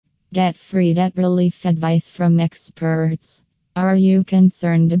Debt-free debt relief advice from experts. Are you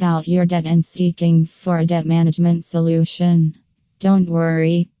concerned about your debt and seeking for a debt management solution? Don't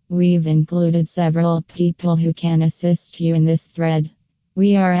worry, we've included several people who can assist you in this thread.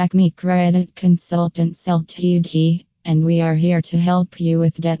 We are Acme Credit Consultants Ltd, and we are here to help you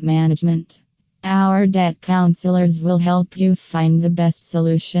with debt management. Our debt counselors will help you find the best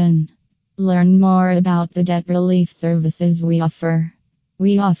solution. Learn more about the debt relief services we offer.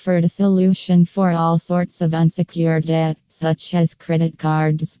 We offered a solution for all sorts of unsecured debt, such as credit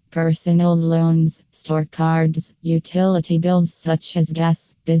cards, personal loans, store cards, utility bills such as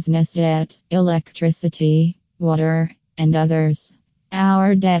gas, business debt, electricity, water, and others.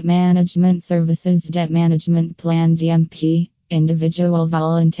 Our debt management services: debt management plan DMP, individual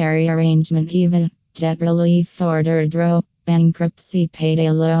voluntary arrangement EVA, debt relief order DRO, bankruptcy payday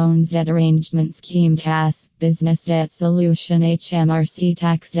loans debt arrangement scheme CAS, business debt solution HMRC,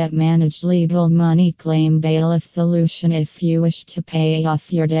 tax debt managed legal money claim bailiff solution. If you wish to pay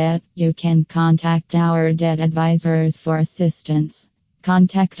off your debt, you can contact our debt advisors for assistance.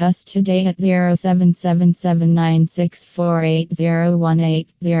 Contact us today at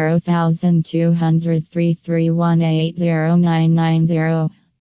 0777964818 0200 3318090.